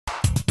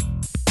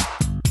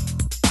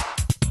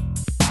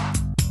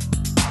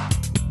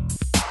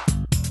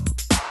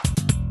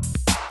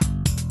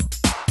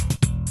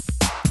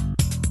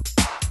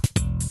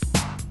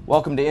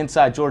Welcome to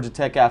Inside Georgia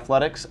Tech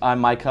Athletics. I'm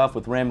Mike Huff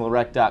with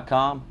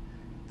RamblerRec.com.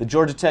 The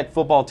Georgia Tech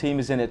football team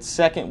is in its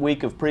second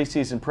week of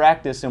preseason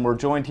practice, and we're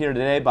joined here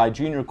today by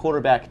junior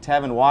quarterback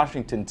Tevin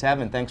Washington.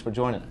 Tevin, thanks for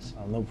joining us.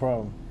 No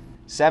problem.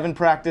 7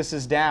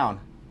 practices down.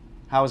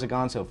 How has it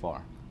gone so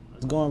far?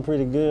 It's going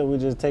pretty good. We're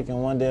just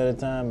taking one day at a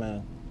time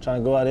and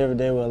trying to go out every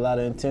day with a lot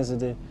of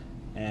intensity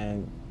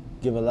and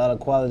give a lot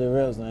of quality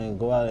reps and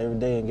go out every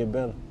day and get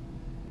better.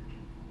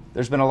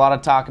 There's been a lot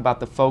of talk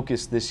about the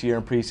focus this year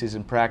in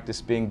preseason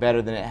practice being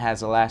better than it has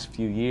the last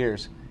few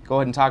years. Go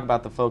ahead and talk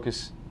about the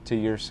focus to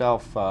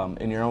yourself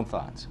in your own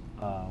thoughts.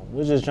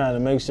 We're just trying to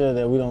make sure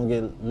that we don't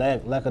get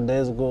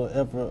lackadaisical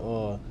effort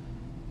or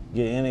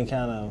get any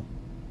kind of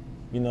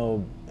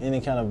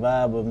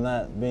vibe of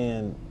not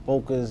being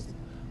focused,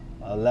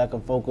 a lack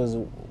of focus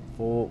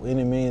for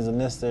any means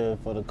necessary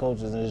for the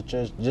coaches, and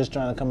just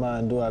trying to come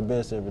out and do our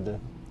best every day.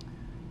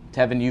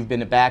 Tevin, you've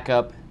been a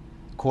backup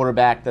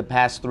quarterback the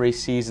past 3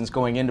 seasons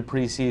going into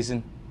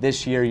preseason.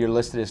 This year you're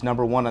listed as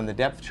number 1 on the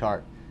depth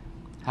chart.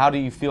 How do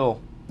you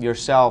feel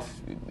yourself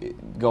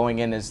going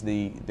in as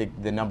the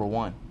number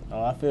 1?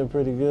 Oh, I feel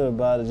pretty good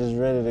about it, just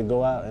ready to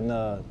go out and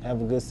have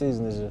a good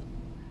season this year.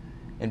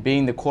 And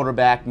being the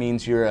quarterback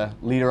means you're a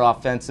leader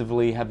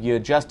offensively. Have you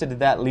adjusted to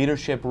that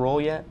leadership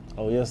role yet?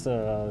 Oh, yes,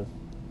 sir.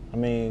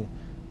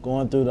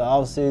 Going through the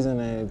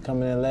offseason and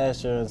coming in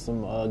last year in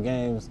some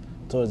games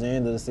towards the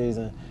end of the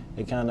season,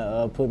 it kind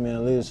of put me in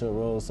a leadership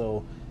role.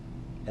 So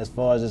as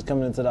far as just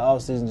coming into the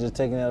offseason, just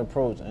taking that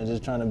approach and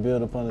just trying to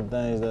build upon the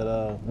things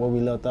that where we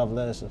left off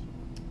last year.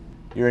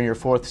 You're in your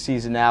 4th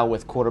season now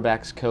with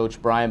quarterbacks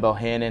coach Brian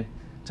Bohannon.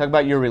 Talk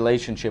about your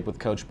relationship with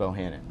Coach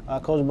Bohannon.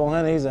 Coach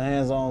Bohannon, he's a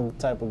hands-on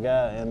type of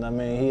guy,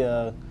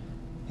 and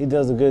he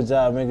does a good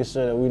job making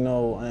sure that we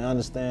know and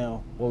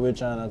understand what we're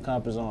trying to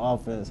accomplish on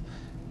offense.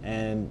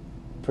 And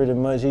pretty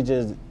much he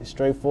just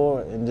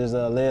straightforward and just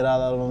lay it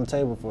all out on the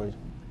table for you.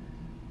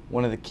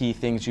 One of the key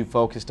things you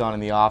focused on in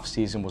the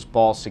offseason was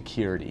ball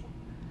security.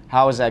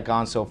 How has that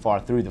gone so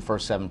far through the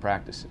first 7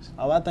 practices?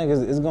 Oh, I think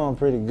it's going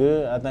pretty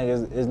good. I think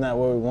it's not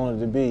where we want it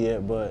to be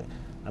yet, but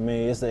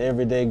it's an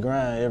everyday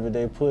grind,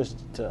 everyday push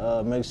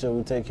to make sure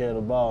we take care of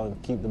the ball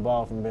and keep the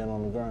ball from being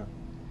on the ground.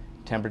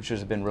 Temperatures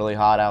have been really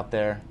hot out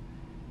there.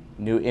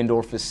 New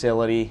indoor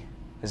facility.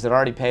 Has it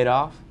already paid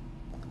off?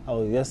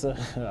 Oh, yes, sir.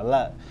 A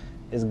lot.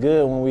 It's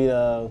good when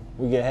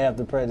we get half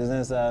the practice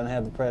inside and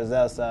half the practice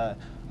outside.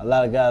 A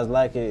lot of guys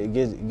like it.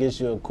 It gets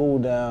you a cool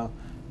down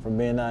from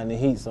being out in the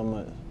heat so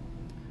much.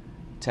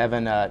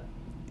 Tevin,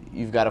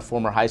 you've got a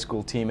former high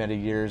school teammate of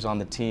yours on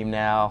the team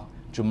now,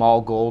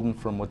 Jamal Golden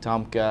from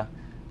Wetumpka.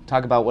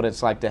 Talk about what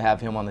it's like to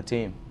have him on the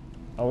team.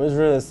 Oh, it's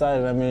really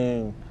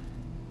exciting.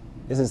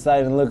 It's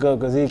exciting to look up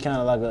because he's kind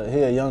of like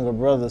a younger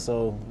brother,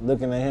 so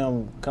looking at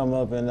him come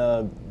up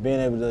and being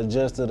able to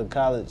adjust to the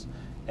college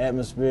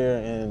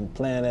atmosphere and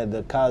playing at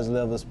the college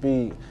level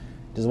speed,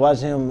 just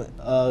watching him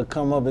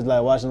come up is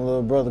like watching a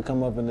little brother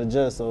come up and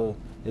adjust, so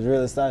it's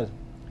really exciting.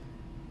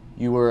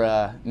 You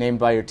were named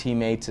by your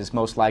teammates as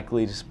most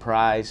likely to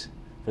surprise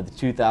for the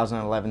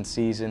 2011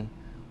 season.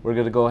 We're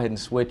going to go ahead and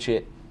switch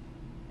it.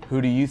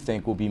 Who do you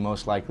think will be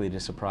most likely to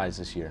surprise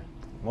this year?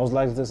 Most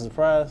likely to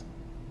surprise?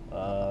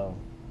 I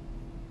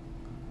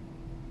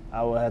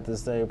would have to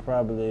say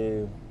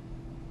probably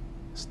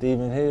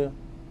Stephen Hill.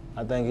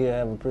 I think he'll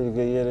have a pretty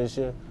good year this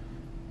year.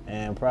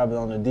 And probably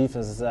on the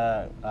defensive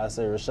side, I'd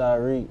say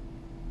Rashad Reed.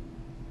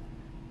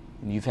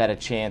 You've had a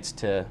chance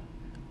to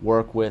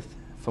work with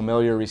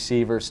familiar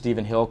receivers.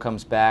 Stephen Hill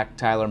comes back,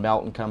 Tyler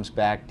Melton comes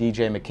back,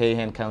 DJ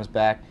McCahan comes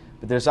back.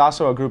 But there's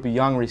also a group of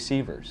young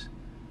receivers.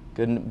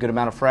 Good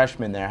amount of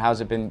freshmen there.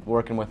 How's it been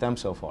working with them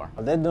so far?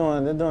 They're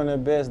doing their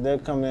best. They're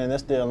coming in. They're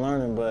still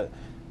learning, but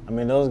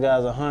those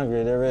guys are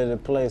hungry. They're ready to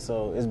play.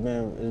 So it's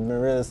been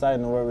really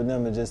exciting to work with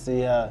them and just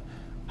see how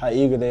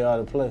eager they are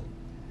to play.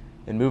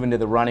 And moving to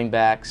the running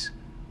backs,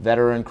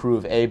 veteran crew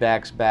of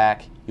A-backs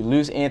back. You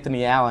lose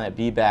Anthony Allen at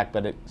B-back,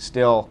 but it's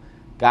still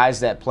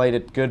guys that played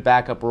at good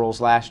backup roles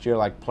last year,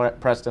 like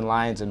Preston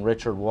Lyons and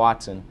Richard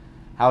Watson.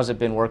 How's it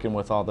been working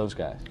with all those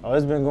guys? Oh,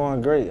 it's been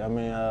going great.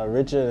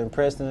 Richard and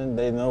Preston,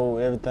 they know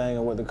everything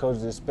and what the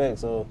coaches expect,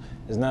 so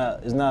it's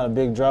not a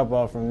big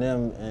drop-off from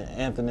them and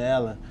Anthony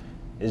Allen.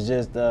 It's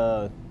just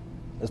as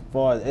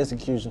far as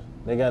execution,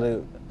 they got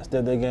to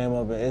step their game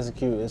up and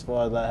execute as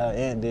far as like how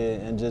Ant did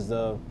and just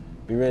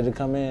be ready to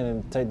come in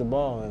and take the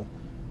ball. And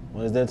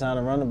when it's their time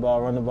to run the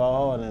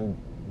ball hard and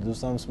do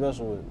something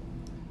special with it.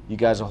 You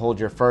guys will hold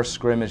your first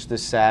scrimmage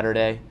this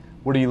Saturday.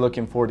 What are you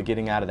looking forward to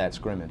getting out of that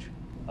scrimmage?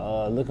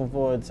 Looking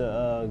forward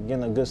to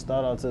getting a good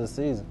start out to the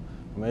season.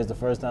 It's the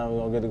first time we're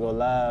going to get to go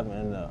live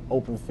in an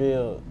open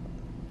field,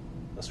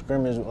 a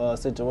scrimmage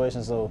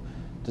situation, so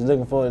just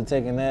looking forward to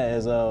taking that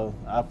as our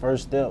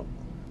first step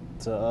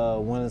to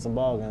winning some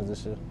ball games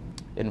this year.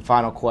 And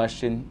final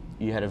question,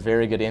 you had a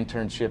very good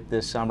internship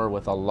this summer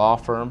with a law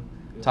firm.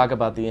 Talk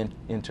about the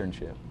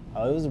internship.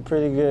 It was a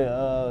pretty good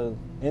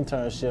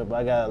internship.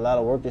 I got a lot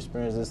of work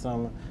experience this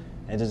summer,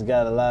 and just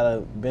got a lot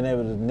of being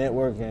able to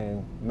network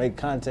and make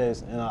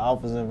contacts in an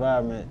office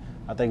environment.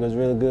 I think it was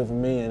really good for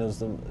me, and it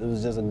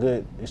was just a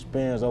good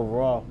experience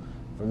overall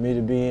for me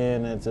to be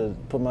in and to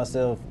put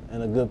myself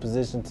in a good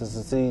position to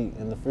succeed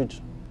in the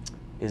future.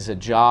 Is a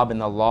job in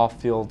the law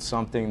field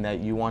something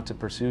that you want to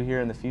pursue here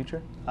in the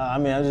future? I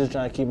mean, I'm just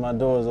trying to keep my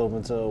doors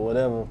open to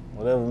whatever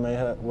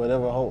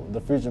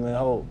the future may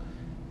hold.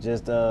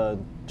 Just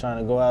trying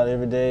to go out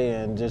every day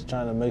and just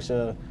trying to make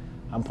sure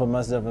I'm putting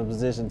myself in a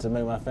position to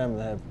make my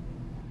family happy.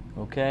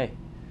 Okay.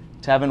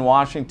 Tevin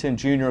Washington,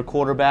 junior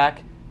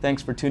quarterback,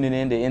 thanks for tuning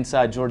in to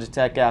Inside Georgia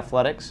Tech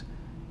Athletics.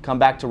 Come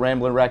back to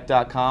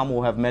RamblingWreck.com.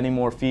 We'll have many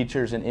more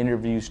features and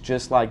interviews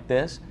just like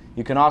this.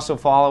 You can also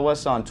follow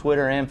us on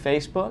Twitter and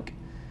Facebook.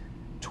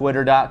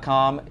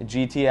 Twitter.com,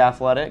 GT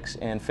Athletics,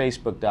 and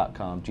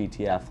Facebook.com,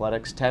 GT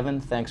Athletics.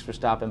 Tevin, thanks for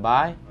stopping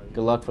by.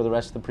 Good luck for the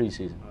rest of the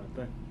preseason. All right,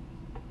 thanks.